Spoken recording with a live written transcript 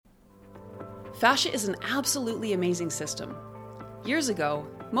Fascia is an absolutely amazing system. Years ago,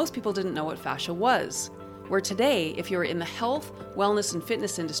 most people didn't know what fascia was, where today, if you're in the health, wellness, and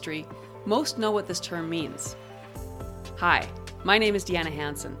fitness industry, most know what this term means. Hi, my name is Deanna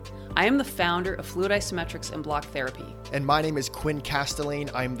Hansen. I am the founder of Fluid Isometrics and Block Therapy. And my name is Quinn Castellane.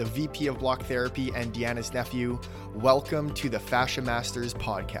 I'm the VP of Block Therapy and Deanna's nephew. Welcome to the Fascia Masters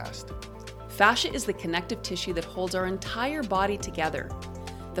podcast. Fascia is the connective tissue that holds our entire body together.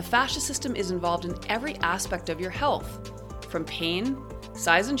 The fascia system is involved in every aspect of your health, from pain,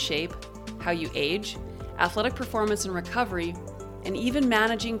 size and shape, how you age, athletic performance and recovery, and even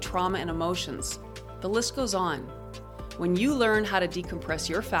managing trauma and emotions. The list goes on. When you learn how to decompress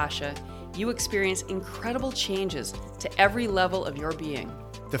your fascia, you experience incredible changes to every level of your being.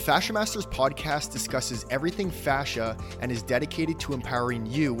 The Fascia Masters podcast discusses everything fascia and is dedicated to empowering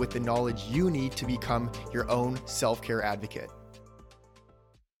you with the knowledge you need to become your own self-care advocate.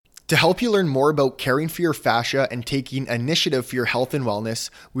 To help you learn more about caring for your fascia and taking initiative for your health and wellness,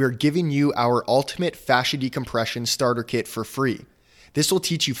 we are giving you our ultimate fascia decompression starter kit for free. This will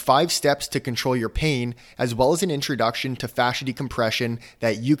teach you 5 steps to control your pain, as well as an introduction to fascia decompression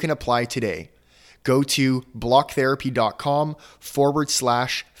that you can apply today. Go to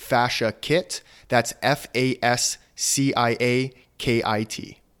blocktherapy.com/fascia kit. That's FASCIA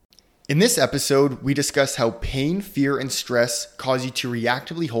KIT. In this episode, we discuss how pain, fear, and stress cause you to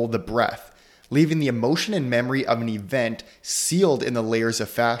reactively hold the breath, leaving the emotion and memory of an event sealed in the layers of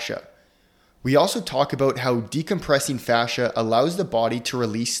fascia. We also talk about how decompressing fascia allows the body to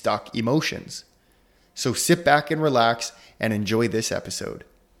release stuck emotions. So sit back and relax and enjoy this episode.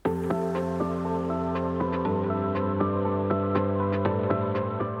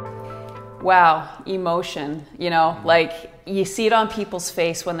 Wow, emotion, like you see it on people's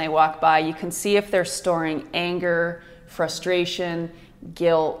face when they walk by. You can see if they're storing anger, frustration,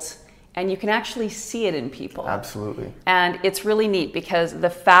 guilt, and you can actually see it in people. Absolutely. And it's really neat because the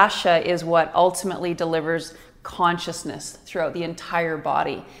fascia is what ultimately delivers consciousness throughout the entire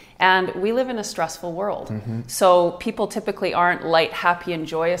body. And we live in a stressful world. Mm-hmm. So people typically aren't light, happy, and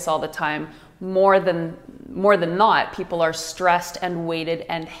joyous all the time. More than not, people are stressed and weighted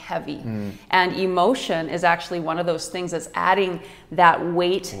and heavy. And emotion is actually one of those things that's adding that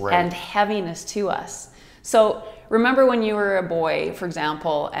weight and heaviness to us. So remember when you were a boy, for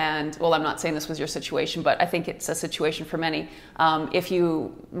example, and well, I'm not saying this was your situation, but I think it's a situation for many. If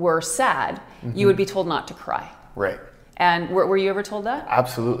you were sad, you would be told not to cry. Right. And were you ever told that?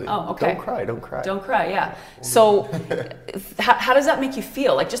 Absolutely. Oh, okay. Don't cry. Don't cry, yeah. So how does that make you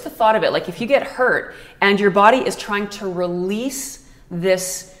feel? Like just the thought of it, like if you get hurt and your body is trying to release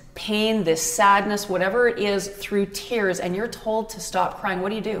this pain, this sadness, whatever it is through tears, and you're told to stop crying,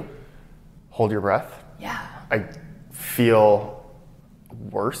 what do? Hold your breath. Yeah. I feel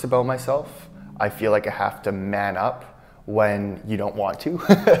worse about myself. I feel like I have to man up when you don't want to.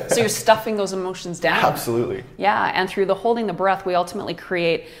 So you're stuffing those emotions down. Absolutely. Yeah, and through the holding the breath, we ultimately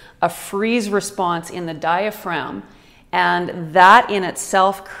create a freeze response in the diaphragm, and that in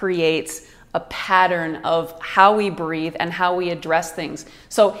itself creates a pattern of how we breathe and how we address things.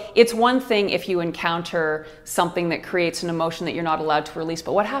 So it's one thing if you encounter something that creates an emotion that you're not allowed to release,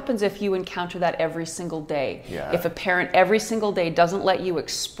 but what happens if you encounter that every single day? Yeah. If a parent every single day doesn't let you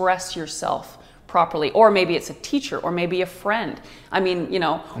express yourself properly, or maybe it's a teacher, or maybe a friend. I mean,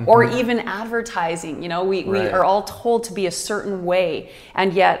 or even advertising, we are all told to be a certain way,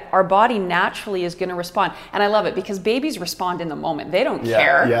 and yet our body naturally is going to respond. And I love it because babies respond in the moment. They don't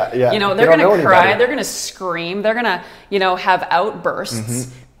care. Yeah. They're going to cry, they're going to scream, they're going to, have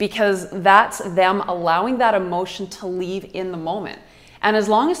outbursts because that's them allowing that emotion to leave in the moment. And as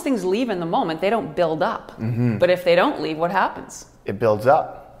long as things leave in the moment, they don't build up. But if they don't leave, what happens? It builds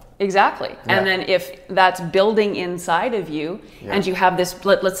up. Exactly. Yeah. And then if that's building inside of you and you have this,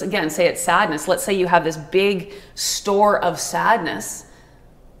 let's again say it's sadness. Let's say you have this big store of sadness.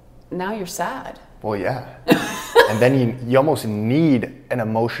 Now you're sad. Well, yeah. And then you almost need an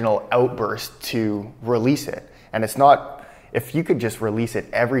emotional outburst to release it. And it's not, if you could just release it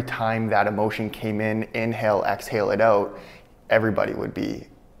every time that emotion came in, inhale, exhale it out, everybody would be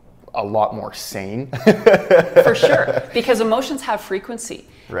a lot more sane. For sure, because emotions have frequency.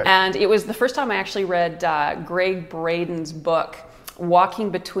 Right. And it was the first time I actually read Greg Braden's book, Walking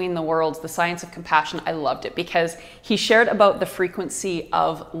Between the Worlds, The Science of Compassion. I loved it because he shared about the frequency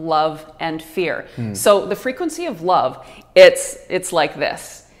of love and fear. So the frequency of love, it's like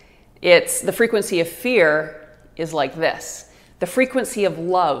this. It's the frequency of fear is like this. The frequency of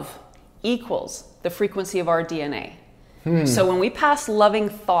love equals the frequency of our DNA. So when we pass loving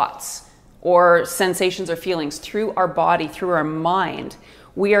thoughts or sensations or feelings through our body, through our mind,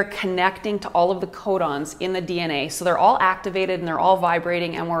 we are connecting to all of the codons in the DNA. So they're all activated and they're all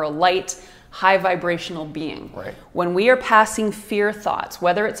vibrating, and we're a light, high vibrational being. Right. When we are passing fear thoughts,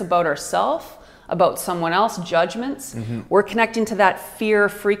 whether it's about ourselves, about someone else, judgments, we're connecting to that fear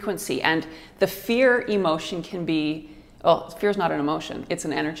frequency. And the fear emotion can be, well, fear is not an emotion, it's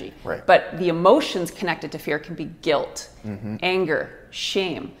an energy. Right. But the emotions connected to fear can be guilt, anger,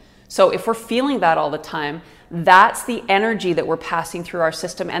 shame. So if we're feeling that all the time, that's the energy that we're passing through our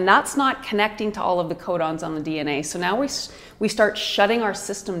system, and that's not connecting to all of the codons on the DNA. So now we start shutting our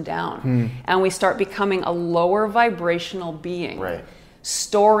system down, and we start becoming a lower vibrational being. Right.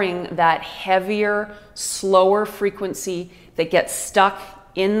 Storing that heavier, slower frequency that gets stuck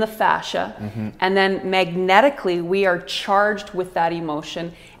in the fascia, and then magnetically we are charged with that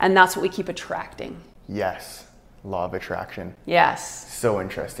emotion, and that's what we keep attracting. Yes. Law of attraction. Yes. So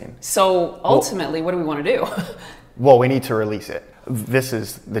interesting. So ultimately, what do we want to do? Well, we need to release it. This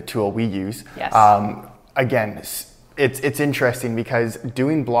is the tool we use. Yes. Again, it's interesting because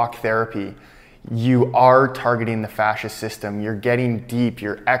doing block therapy, you are targeting the fascia system. You're getting deep,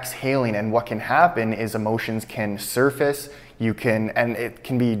 you're exhaling, and what can happen is emotions can surface. And it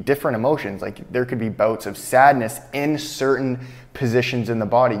can be different emotions. Like there could be bouts of sadness in certain positions in the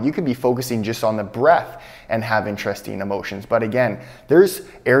body. You could be focusing just on the breath and have interesting emotions. But again, there's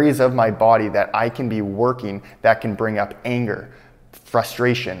areas of my body that I can be working that can bring up anger,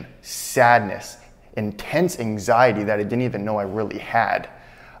 frustration, sadness, intense anxiety that I didn't even know I really had.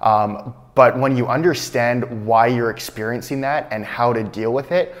 But when you understand why you're experiencing that and how to deal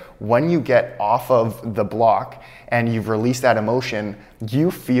with it, when you get off of the block and you've released that emotion, you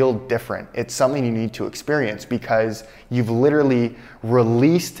feel different. It's something you need to experience because you've literally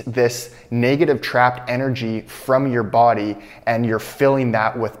released this negative trapped energy from your body, and you're filling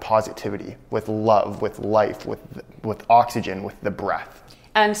that with positivity, with love, with life, with oxygen, with the breath.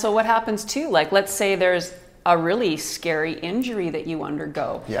 And so what happens too, like let's say there's a really scary injury that you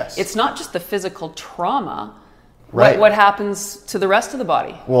undergo. Yes. It's not just the physical trauma. Right. What happens to the rest of the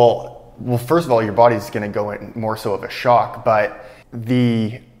body? Well, first of all, your body's going to go in more so of a shock, but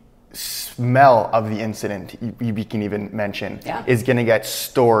the smell of the incident, you can even mention, is going to get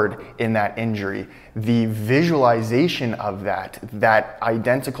stored in that injury. The visualization of that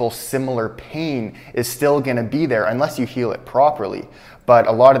identical similar pain is still going to be there unless you heal it properly. But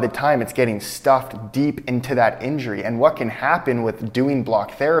a lot of the time it's getting stuffed deep into that injury. And what can happen with doing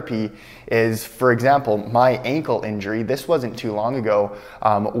block therapy is, for example, my ankle injury, this wasn't too long ago,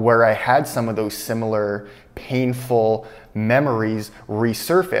 where I had some of those similar painful memories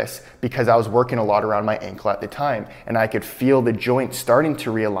resurface because I was working a lot around my ankle at the time, and I could feel the joint starting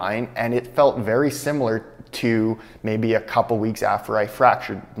to realign, and it felt very similar to maybe a couple weeks after I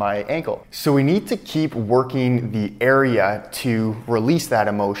fractured my ankle. So we need to keep working the area to release that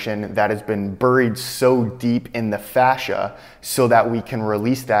emotion that has been buried so deep in the fascia so that we can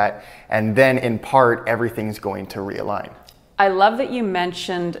release that, and then in part everything's going to realign. I love that you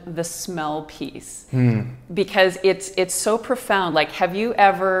mentioned the smell piece because it's so profound. Like, have you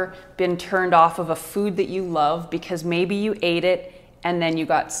ever been turned off of a food that you love because maybe you ate it and then you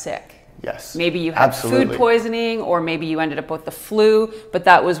got sick? Yes. Maybe you had food poisoning, or maybe you ended up with the flu, but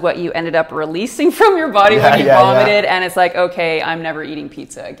that was what you ended up releasing from your body when you vomited, and it's like, okay, I'm never eating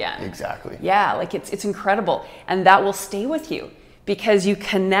pizza again. Exactly. Yeah, like it's incredible. And that will stay with you because you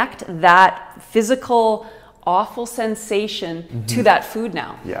connect that physical awful sensation to that food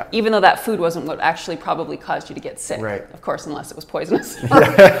now. Yeah. Even though that food wasn't what actually probably caused you to get sick. Right. Of course, unless it was poisonous or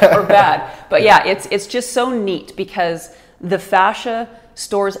bad. But yeah, it's just so neat because the fascia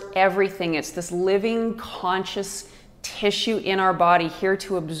stores everything. It's this living, conscious tissue in our body here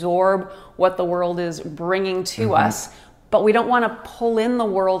to absorb what the world is bringing to us. But we don't want to pull in the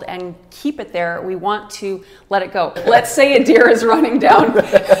world and keep it there. We want to let it go. Let's say a deer is running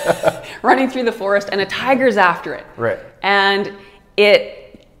through the forest, and a tiger's after it. Right. And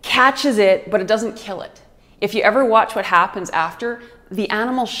it catches it, but it doesn't kill it. If you ever watch what happens after, the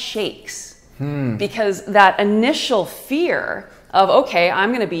animal shakes because that initial fear of, okay,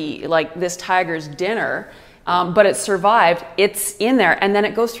 I'm going to be like this tiger's dinner, but it survived, it's in there, and then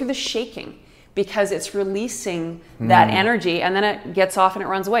it goes through the shaking because it's releasing that energy, and then it gets off and it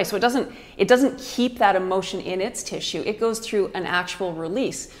runs away. So it doesn't keep that emotion in its tissue. It goes through an actual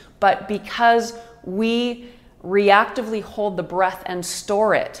release. But because we reactively hold the breath and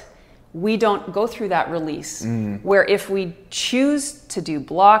store it, we don't go through that release. Where if we choose to do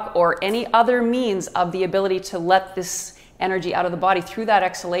block or any other means of the ability to let this energy out of the body through that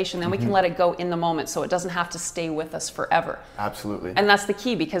exhalation, then we can let it go in the moment so it doesn't have to stay with us forever. Absolutely. And that's the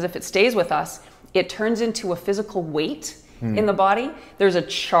key, because if it stays with us, it turns into a physical weight in the body, there's a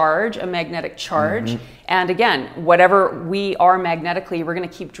charge, a magnetic charge. And again, whatever we are magnetically, we're going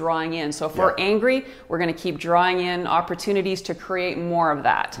to keep drawing in. So if we're angry, we're going to keep drawing in opportunities to create more of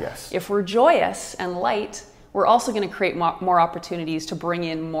that. Yes. If we're joyous and light, we're also going to create more opportunities to bring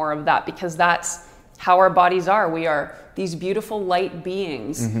in more of that, because that's how our bodies are. We are these beautiful light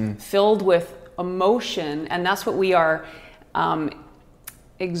beings filled with emotion, and that's what we are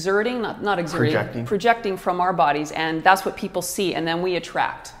projecting from our bodies, and that's what people see, and then we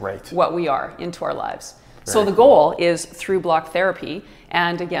attract what we are into our lives. So the goal is through block therapy,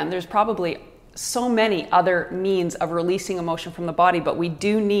 and again, there's probably so many other means of releasing emotion from the body, but we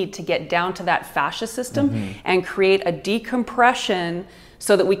do need to get down to that fascia system and create a decompression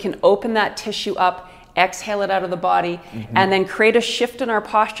so that we can open that tissue up, exhale it out of the body, and then create a shift in our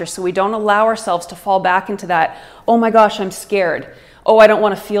posture so we don't allow ourselves to fall back into that, oh my gosh, I'm scared. Oh, I don't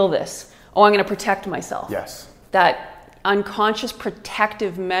want to feel this. Oh, I'm going to protect myself. Yes. That unconscious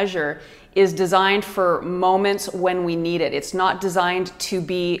protective measure is designed for moments when we need it. It's not designed to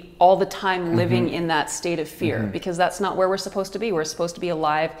be all the time living in that state of fear, because that's not where we're supposed to be. We're supposed to be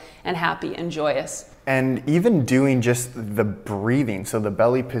alive and happy and joyous. And even doing just the breathing, so the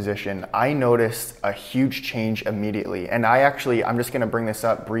belly position, I noticed a huge change immediately. And I'm just going to bring this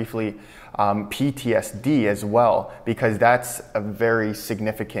up briefly, PTSD as well, because that's a very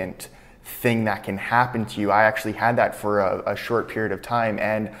significant thing that can happen to you. I actually had that for a short period of time,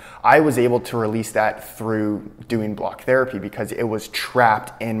 and I was able to release that through doing block therapy, because it was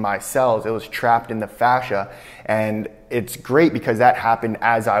trapped in my cells, it was trapped in the fascia. And it's great because that happened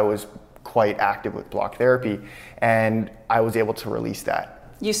as I was quite active with block therapy, and I was able to release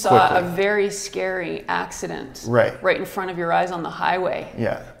that. You saw quickly. A very scary accident right in front of your eyes on the highway.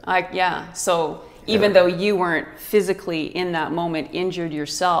 Yeah. So even though you weren't physically in that moment injured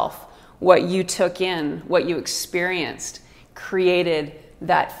yourself, what you took in, what you experienced, created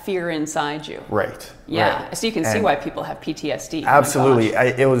that fear inside you. Right. Yeah. So you can see why people have PTSD. Absolutely.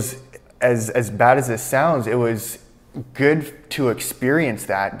 It was, as bad as this sounds, it was good to experience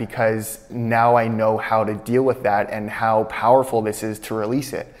that, because now I know how to deal with that and how powerful this is to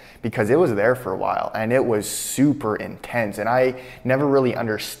release it, because it was there for a while and it was super intense, and I never really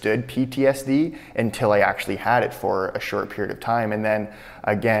understood PTSD until I actually had it for a short period of time. And then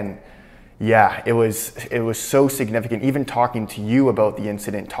again, it was so significant. Even talking to you about the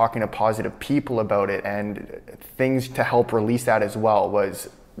incident, talking to positive people about it, and things to help release that as well was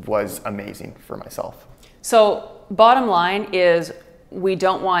amazing for myself. So bottom line is, we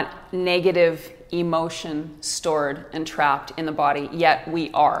don't want negative emotion stored and trapped in the body, yet we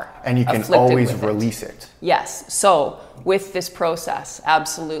are. And you can always release it. Yes. So with this process,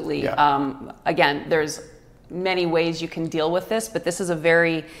 absolutely. Again, there's many ways you can deal with this, but this is a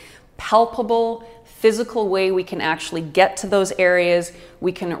very palpable, physical way we can actually get to those areas.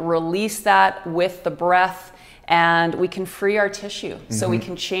 We can release that with the breath, and we can free our tissue. So we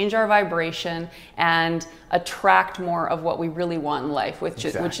can change our vibration and attract more of what we really want in life, which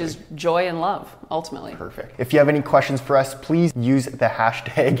is joy and love, ultimately. Perfect. If you have any questions for us, please use the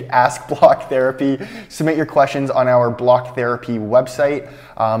hashtag #AskBlockTherapy. Submit your questions on our Block Therapy website,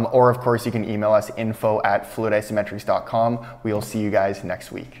 or of course you can email us info@fluidisometrics.com. We'll see you guys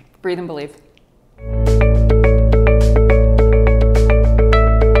next week. Breathe and believe.